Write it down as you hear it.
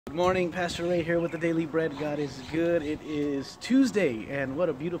Good morning, Pastor Ray here with the Daily Bread. God is good. It is Tuesday, and what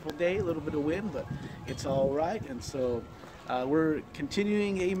a beautiful day. A little bit of wind, but it's all right. And so we're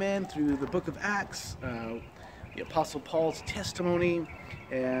continuing, amen, through the book of Acts, the Apostle Paul's testimony.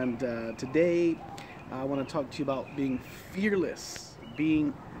 And today I want to talk to you about being fearless,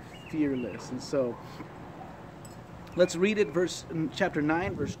 And so let's read it, chapter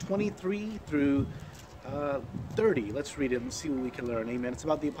 9, verse 23 through 30. Let's read it and see what we can learn. Amen. It's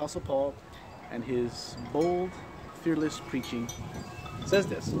about the Apostle Paul and his bold, fearless preaching. It says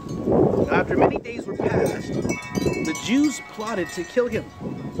this: "Now after many days were passed, the Jews plotted to kill him.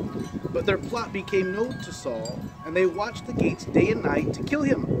 But their plot became known to Saul, and they watched the gates day and night to kill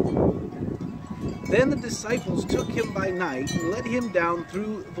him. Then the disciples took him by night and let him down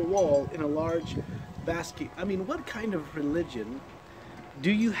through the wall in a large basket." I mean, what kind of religion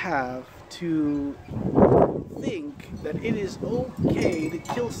do you have to think that it is okay to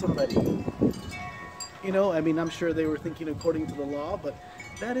kill somebody? You know, I mean, I'm sure they were thinking according to the law, but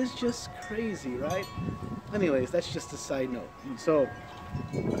that is just crazy, right? Anyways, that's just a side note. So,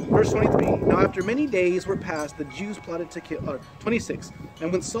 verse 23, "Now after many days were passed, the Jews plotted to kill," 26,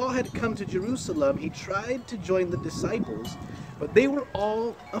 "and when Saul had come to Jerusalem, he tried to join the disciples, but they were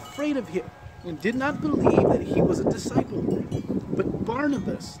all afraid of him and did not believe that he was a disciple. But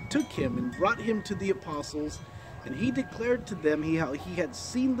Barnabas took him and brought him to the apostles, and he declared to them how he had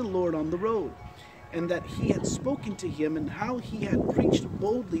seen the Lord on the road, and that he had spoken to him, and how he had preached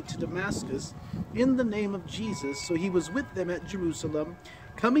boldly to Damascus in the name of Jesus. So he was with them at Jerusalem,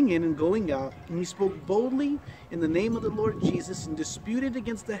 coming in and going out, and he spoke boldly in the name of the Lord Jesus, and disputed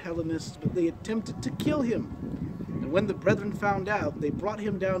against the Hellenists, but they attempted to kill him. And when the brethren found out, they brought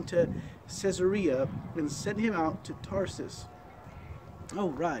him down to Caesarea and sent him out to Tarsus." Oh,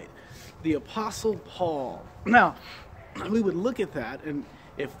 right. The Apostle Paul. Now, we would look at that, and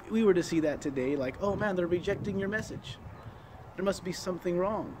if we were to see that today, like, oh man, they're rejecting your message. There must be something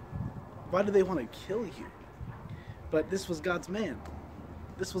wrong. Why do they want to kill you? But this was God's man.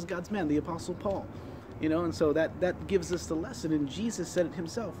 This was God's man, the Apostle Paul. You know, and so that gives us the lesson, and Jesus said it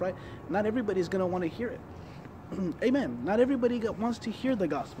himself, right? Not everybody's going to want to hear it. Amen. Not everybody wants to hear the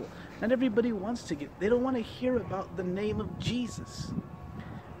gospel. Not everybody wants to they don't want to hear about the name of Jesus.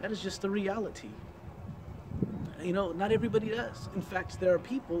 That is just the reality. You know, not everybody does. In fact, there are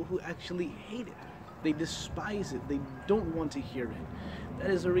people who actually hate it. They despise it. They don't want to hear it. That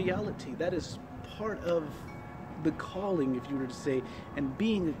is a reality. That is part of the calling, if you were to say, and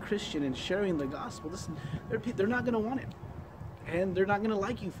being a Christian and sharing the gospel. Listen, they're not going to want it. And they're not going to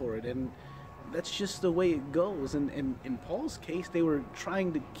like you for it. And that's just the way it goes. And in Paul's case, they were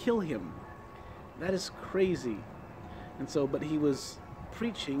trying to kill him. That is crazy. And so, but he was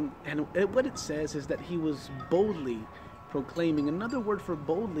preaching, and what it says is that he was boldly proclaiming. Another word for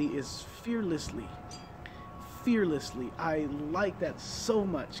boldly is fearlessly. Fearlessly. I like that so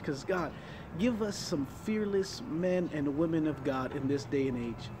much, because God, give us some fearless men and women of God in this day and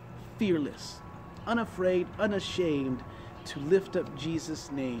age. Fearless, unafraid, unashamed to lift up Jesus'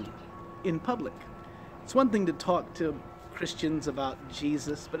 name in public. It's one thing to talk to Christians about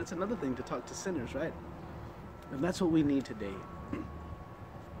Jesus, but it's another thing to talk to sinners, right? And that's what we need today.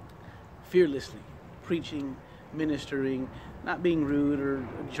 Fearlessly preaching, ministering, not being rude or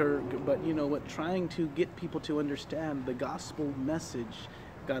a jerk, but you know what, trying to get people to understand the gospel message.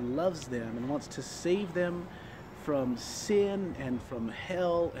 God loves them and wants to save them from sin and from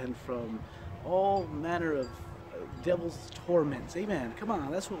hell and from all manner of devil's torments. Amen. Come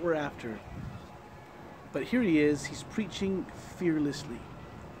on, that's what we're after. But here he is, he's preaching fearlessly.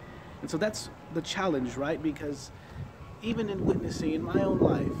 And so that's the challenge, right? Because even in witnessing in my own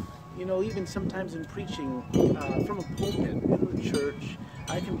life, you know, even sometimes in preaching from a pulpit in the church,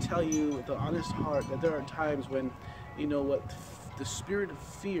 I can tell you with the honest heart that there are times when, you know what, the spirit of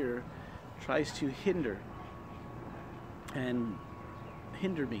fear tries to hinder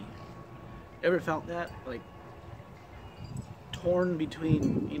me. Ever felt that? Like, torn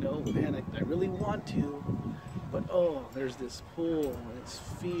between, you know, man, I really want to, but oh, there's this pull, and it's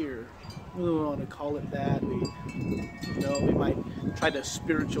fear. We don't want to call it that. We might try to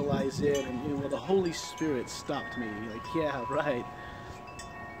spiritualize it, and you know, the Holy Spirit stopped me. Like, yeah, right.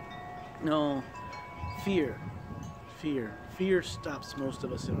 No, fear stops most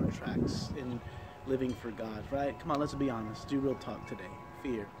of us in our tracks in living for God, right? Come on, let's be honest. Do real talk today.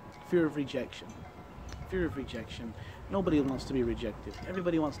 Fear of rejection. Fear of rejection. Nobody wants to be rejected.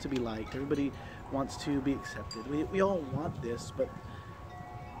 Everybody wants to be liked. Everybody wants to be accepted. We all want this, but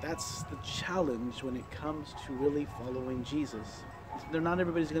that's the challenge when it comes to really following Jesus. Not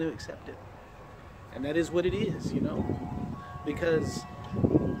everybody's going to accept it. And that is what it is, you know, because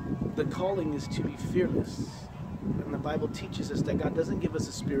The calling is to be fearless. And the Bible teaches us that God doesn't give us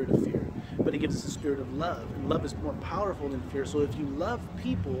a spirit of fear, but He gives us a spirit of love. And love is more powerful than fear. So if you love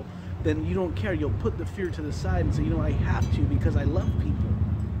people, then you don't care. You'll put the fear to the side and say, you know, I have to because I love people.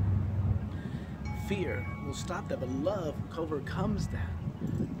 Fear will stop that, but love overcomes that.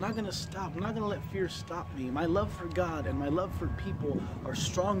 I'm not going to stop. I'm not going to let fear stop me. My love for God and my love for people are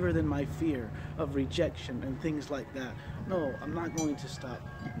stronger than my fear of rejection and things like that. No, I'm not going to stop.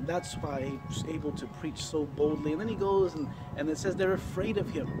 That's why he's able to preach so boldly. And then he goes and it says they're afraid of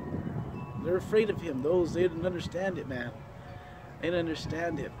him. They're afraid of him. Those, they didn't understand it, man. They didn't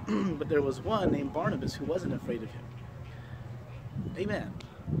understand it. But there was one named Barnabas who wasn't afraid of him. Amen.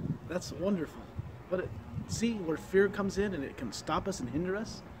 That's wonderful. But see where fear comes in and it can stop us and hinder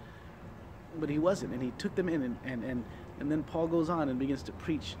us? But he wasn't, and he took them in, and then Paul goes on and begins to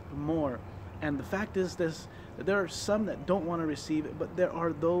preach more. And the fact is this, that there are some that don't want to receive it, but there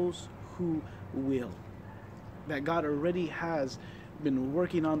are those who will. That God already has been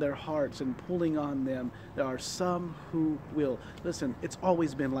working on their hearts and pulling on them. There are some who will. Listen, it's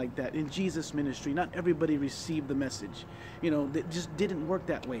always been like that. In Jesus' ministry, not everybody received the message. You know, it just didn't work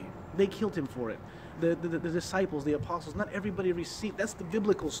that way. They killed him for it. The disciples, the apostles, not everybody received. That's the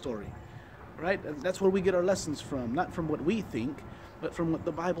biblical story, right? That's where we get our lessons from, not from what we think, but from what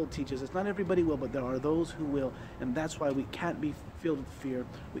the Bible teaches us. Not everybody will, but there are those who will, and that's why we can't be filled with fear.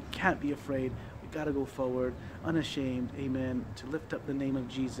 We can't be afraid. We got to go forward, unashamed, amen, to lift up the name of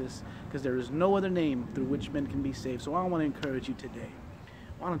Jesus, because there is no other name through which men can be saved. So I want to encourage you today.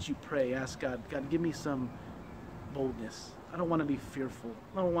 Why don't you pray, ask God, God, give me some boldness. I don't want to be fearful.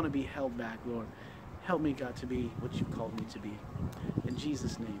 I don't want to be held back, Lord. Help me, God, to be what you've called me to be. In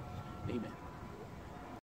Jesus' name, amen.